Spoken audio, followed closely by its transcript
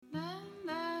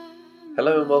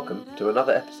Hello and welcome to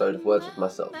another episode of Words with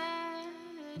Myself.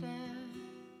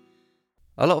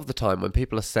 A lot of the time when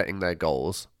people are setting their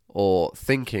goals or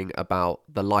thinking about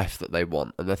the life that they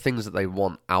want and the things that they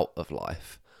want out of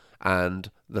life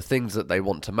and the things that they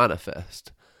want to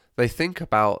manifest, they think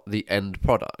about the end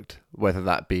product, whether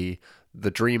that be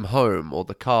the dream home or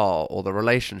the car or the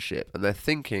relationship, and they're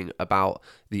thinking about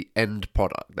the end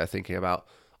product. They're thinking about,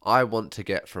 I want to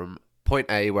get from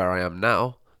point A where I am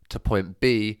now to point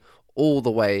B all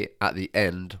the way at the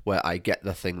end where I get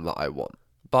the thing that I want.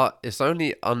 But it's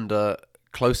only under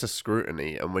closer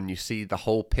scrutiny and when you see the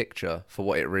whole picture for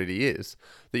what it really is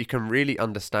that you can really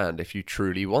understand if you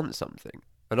truly want something.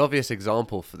 An obvious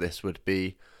example for this would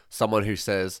be someone who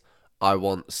says, I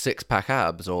want six-pack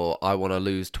abs or I want to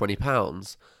lose 20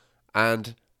 pounds.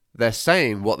 And they're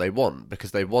saying what they want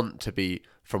because they want to be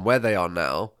from where they are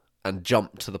now and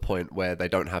jump to the point where they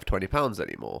don't have 20 pounds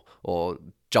anymore, or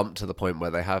jump to the point where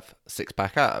they have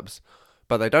six-pack abs.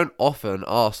 But they don't often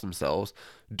ask themselves,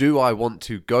 do I want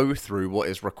to go through what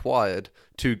is required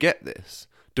to get this?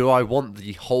 Do I want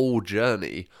the whole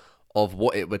journey of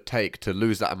what it would take to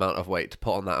lose that amount of weight, to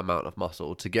put on that amount of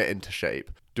muscle, to get into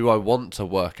shape? Do I want to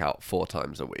work out 4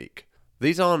 times a week?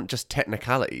 These aren't just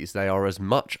technicalities. They are as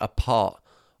much a part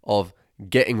of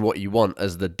getting what you want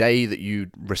as the day that you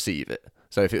receive it.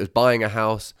 So if it was buying a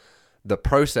house, the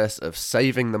process of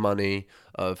saving the money,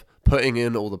 of putting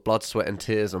in all the blood, sweat and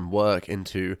tears and work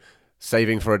into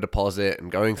saving for a deposit and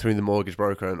going through the mortgage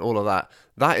broker and all of that,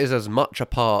 that is as much a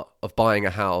part of buying a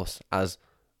house as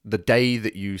the day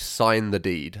that you sign the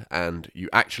deed and you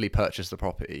actually purchase the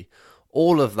property.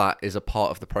 All of that is a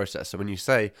part of the process. So when you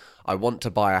say, I want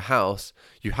to buy a house,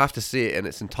 you have to see it in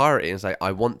its entirety and say,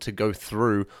 I want to go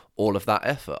through all of that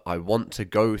effort. I want to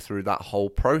go through that whole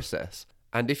process.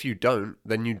 And if you don't,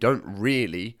 then you don't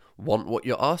really want what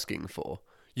you're asking for.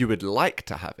 You would like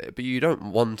to have it, but you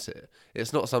don't want it.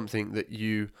 It's not something that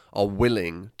you are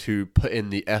willing to put in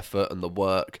the effort and the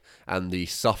work and the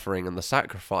suffering and the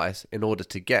sacrifice in order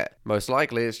to get. Most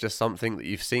likely it's just something that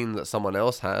you've seen that someone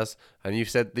else has and you've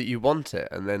said that you want it.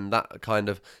 And then that kind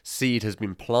of seed has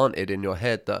been planted in your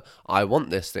head that I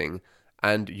want this thing.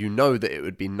 And you know that it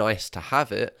would be nice to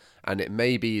have it. And it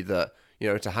may be that,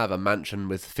 to have a mansion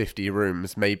with 50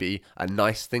 rooms may be a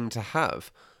nice thing to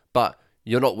have. But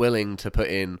you're not willing to put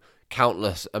in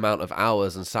countless amount of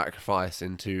hours and sacrifice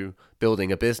into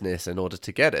building a business in order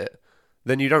to get it,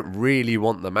 then you don't really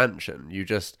want the mansion. You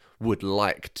just would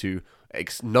like to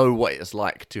know what it's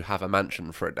like to have a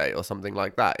mansion for a day or something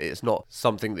like that. It's not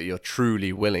something that you're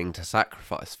truly willing to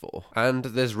sacrifice for. And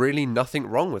there's really nothing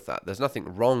wrong with that. There's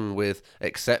nothing wrong with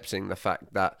accepting the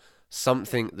fact that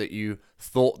something that you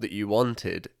thought that you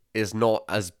wanted is not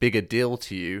as big a deal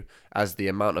to you as the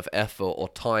amount of effort or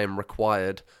time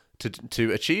required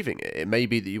to achieving it. It may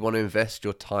be that you want to invest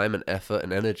your time and effort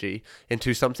and energy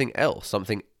into something else,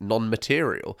 something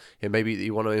non-material. It may be that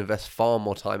you want to invest far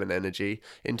more time and energy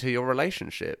into your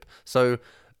relationship. So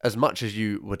as much as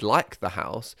you would like the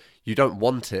house, you don't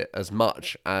want it as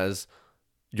much as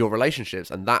your relationships,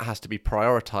 and that has to be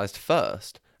prioritized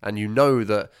first. And you know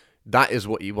that is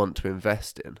what you want to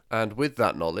invest in. And with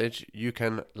that knowledge, you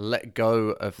can let go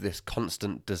of this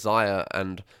constant desire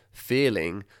and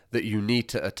feeling that you need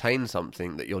to attain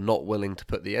something that you're not willing to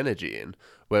put the energy in.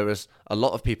 Whereas a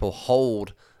lot of people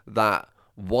hold that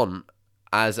want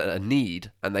as a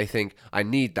need and they think, I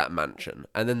need that mansion.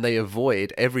 And then they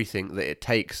avoid everything that it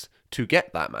takes to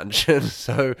get that mansion.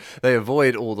 So they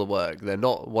avoid all the work. They're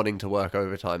not wanting to work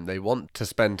overtime. They want to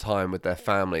spend time with their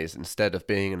families instead of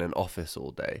being in an office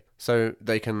all day. So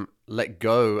they can let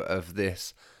go of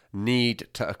this need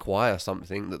to acquire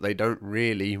something that they don't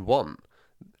really want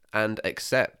and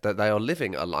accept that they are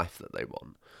living a life that they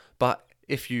want. But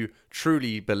if you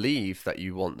truly believe that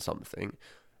you want something,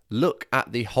 look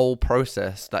at the whole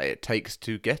process that it takes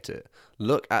to get it.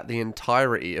 Look at the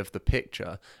entirety of the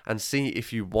picture and see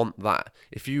if you want that.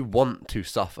 If you want to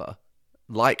suffer,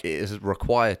 like it is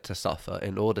required to suffer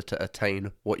in order to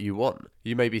attain what you want.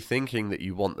 You may be thinking that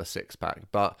you want the six-pack,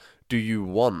 but do you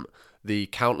want the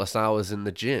countless hours in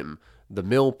the gym, the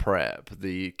meal prep,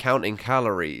 the counting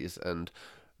calories, and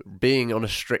being on a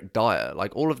strict diet?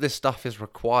 Like, all of this stuff is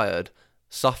required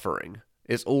suffering.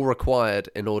 It's all required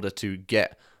in order to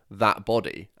get that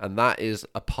body, and that is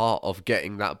a part of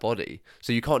getting that body.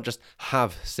 So you can't just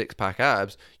have six-pack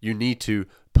abs. You need to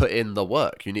put in the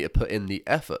work. You need to put in the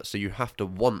effort. So you have to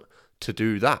want to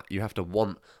do that. You have to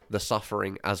want the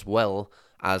suffering as well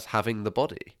as having the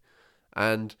body.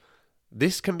 And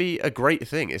this can be a great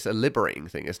thing. It's a liberating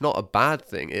thing. It's not a bad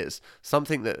thing. It's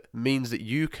something that means that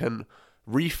you can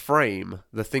reframe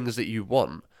the things that you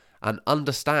want and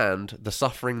understand the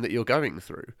suffering that you're going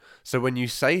through. So when you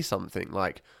say something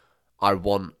like, I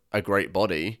want a great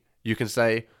body, you can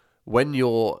say, when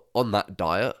you're on that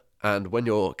diet and when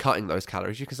you're cutting those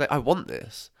calories, you can say, I want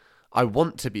this. I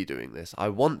want to be doing this. I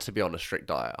want to be on a strict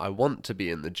diet. I want to be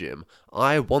in the gym.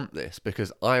 I want this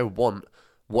because I want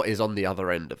what is on the other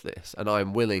end of this. And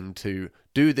I'm willing to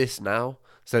do this now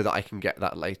so that I can get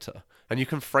that later. And you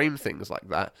can frame things like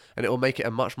that, and it will make it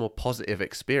a much more positive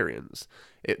experience.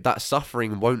 That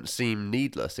suffering won't seem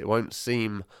needless. It won't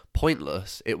seem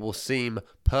pointless. It will seem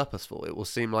purposeful. It will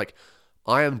seem like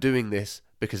I am doing this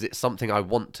because it's something I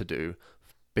want to do,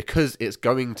 because it's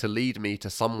going to lead me to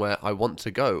somewhere I want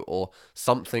to go or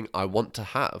something I want to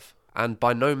have. And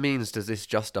by no means does this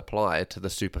just apply to the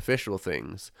superficial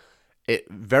things. It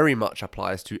very much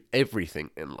applies to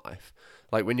everything in life.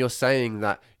 Like when you're saying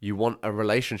that you want a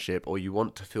relationship or you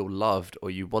want to feel loved or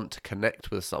you want to connect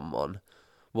with someone,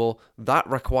 well, that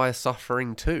requires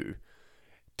suffering too.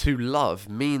 To love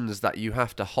means that you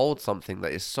have to hold something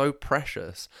that is so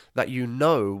precious that you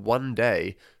know one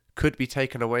day could be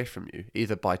taken away from you,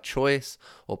 either by choice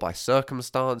or by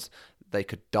circumstance. They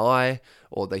could die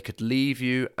or they could leave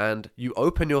you, and you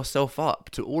open yourself up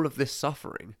to all of this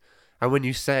suffering. And when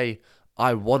you say,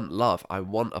 I want love, I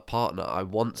want a partner, I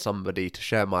want somebody to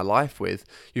share my life with,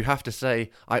 you have to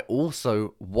say, I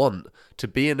also want to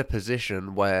be in a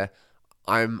position where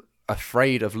I'm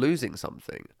afraid of losing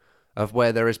something, of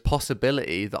where there is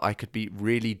possibility that I could be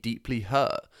really deeply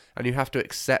hurt. And you have to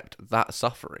accept that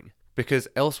suffering. Because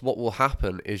else what will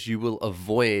happen is you will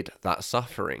avoid that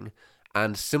suffering,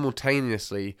 and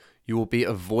simultaneously you will be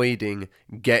avoiding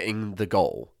getting the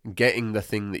goal, getting the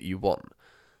thing that you want.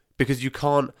 Because you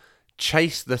can't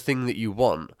chase the thing that you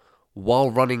want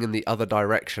while running in the other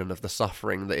direction of the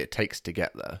suffering that it takes to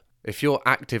get there. If you're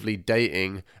actively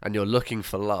dating and you're looking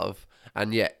for love,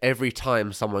 and yet every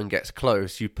time someone gets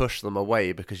close, you push them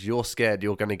away because you're scared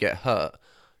you're going to get hurt,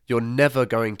 you're never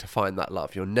going to find that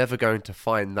love. You're never going to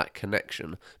find that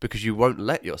connection because you won't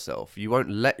let yourself. You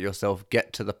won't let yourself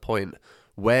get to the point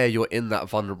where you're in that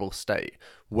vulnerable state,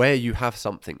 where you have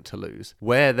something to lose,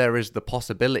 where there is the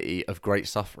possibility of great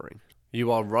suffering. You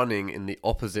are running in the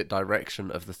opposite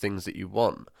direction of the things that you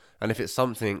want. And if it's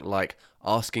something like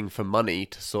asking for money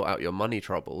to sort out your money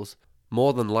troubles,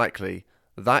 more than likely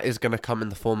that is going to come in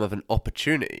the form of an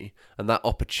opportunity, and that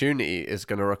opportunity is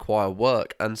going to require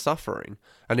work and suffering.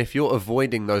 And if you're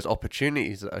avoiding those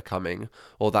opportunities that are coming,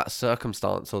 or that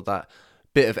circumstance, or that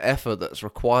bit of effort that's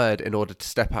required in order to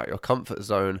step out your comfort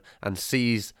zone and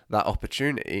seize that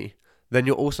opportunity, then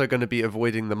you're also going to be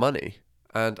avoiding the money.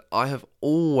 And I have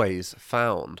always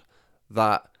found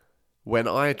that when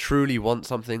I truly want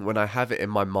something, when I have it in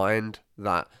my mind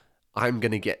that I'm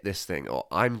going to get this thing, or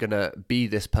I'm going to be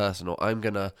this person, or I'm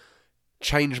going to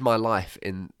change my life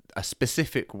in a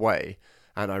specific way,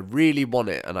 and I really want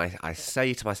it, and I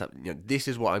say to myself, this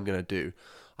is what I'm going to do.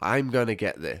 I'm going to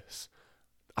get this.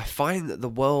 I find that the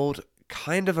world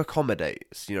kind of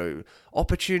accommodates,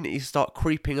 opportunities start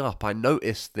creeping up. I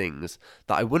notice things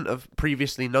that I wouldn't have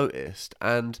previously noticed.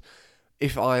 And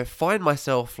if I find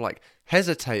myself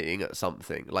hesitating at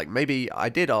something, like maybe I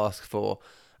did ask for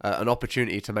an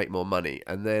opportunity to make more money,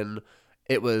 and then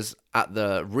it was at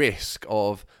the risk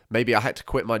of maybe I had to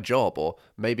quit my job, or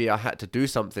maybe I had to do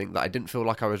something that I didn't feel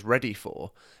like I was ready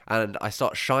for, and I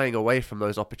start shying away from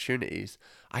those opportunities.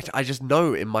 I just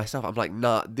know in myself, I'm like,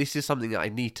 nah, this is something that I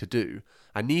need to do.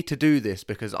 I need to do this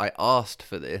because I asked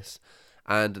for this,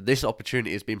 and this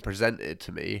opportunity has been presented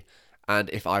to me,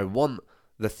 and if I want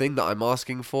the thing that I'm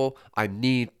asking for, I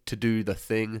need to do the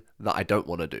thing that I don't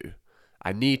want to do.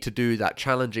 I need to do that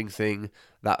challenging thing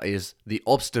that is the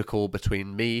obstacle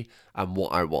between me and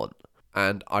what I want.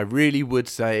 And I really would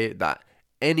say that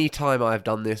any time I've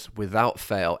done this without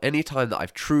fail, any time that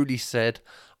I've truly said,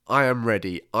 I am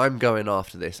ready, I'm going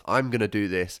after this, I'm going to do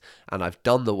this, and I've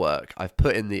done the work, I've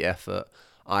put in the effort,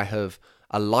 I have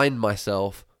aligned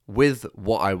myself with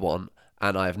what I want,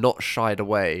 and I have not shied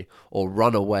away or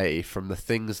run away from the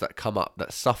things that come up,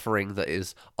 that suffering that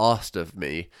is asked of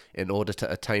me in order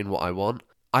to attain what I want,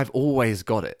 I've always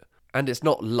got it. And it's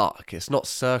not luck, it's not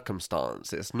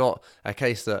circumstance, it's not a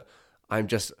case that I'm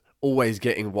just always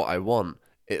getting what I want.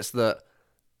 It's that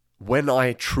when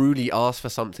I truly ask for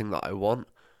something that I want,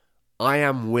 I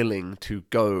am willing to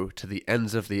go to the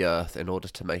ends of the earth in order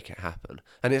to make it happen.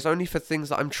 And it's only for things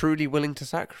that I'm truly willing to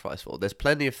sacrifice for. There's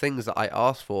plenty of things that I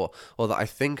ask for or that I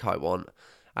think I want,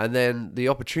 and then the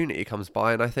opportunity comes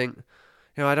by and I think,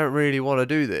 I don't really want to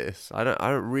do this. I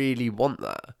don't really want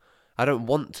that. I don't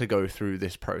want to go through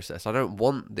this process. I don't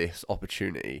want this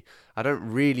opportunity. I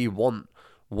don't really want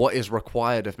what is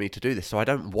required of me to do this. So I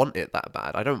don't want it that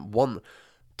bad. I don't want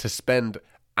to spend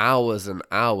hours and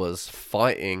hours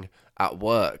fighting at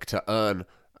work to earn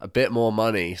a bit more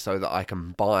money so that I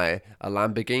can buy a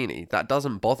Lamborghini. That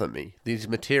doesn't bother me. These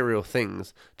material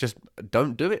things just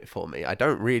don't do it for me. I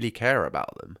don't really care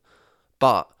about them.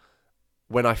 But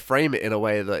when I frame it in a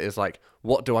way that is like,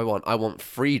 what do I want? I want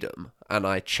freedom. And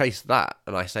I chase that.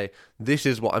 And I say, this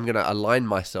is what I'm going to align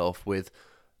myself with,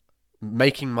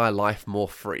 making my life more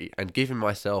free and giving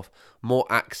myself more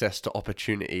access to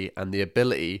opportunity and the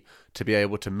ability to be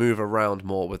able to move around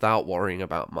more without worrying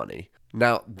about money.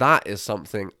 Now, that is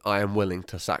something I am willing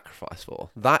to sacrifice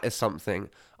for. That is something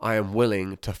I am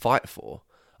willing to fight for.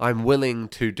 I'm willing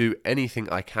to do anything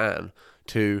I can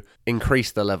to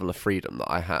increase the level of freedom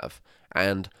that I have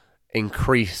and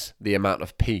increase the amount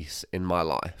of peace in my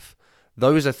life.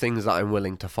 Those are things that I'm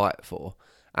willing to fight for.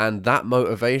 And that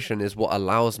motivation is what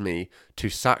allows me to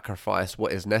sacrifice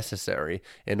what is necessary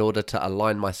in order to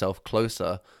align myself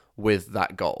closer with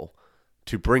that goal,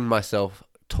 to bring myself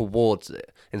towards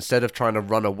it, instead of trying to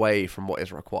run away from what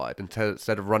is required,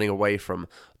 instead of running away from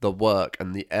the work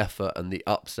and the effort and the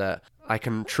upset. I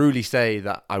can truly say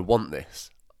that I want this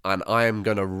and I am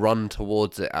going to run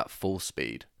towards it at full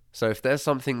speed. So if there's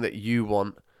something that you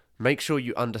want, make sure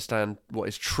you understand what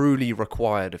is truly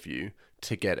required of you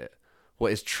to get it,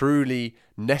 what is truly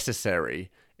necessary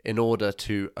in order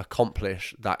to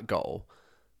accomplish that goal,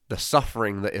 the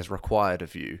suffering that is required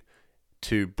of you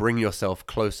to bring yourself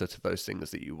closer to those things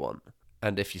that you want.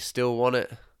 And if you still want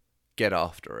it, get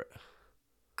after it.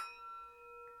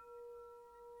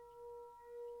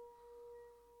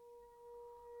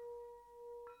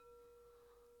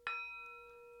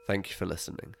 Thank you for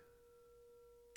listening.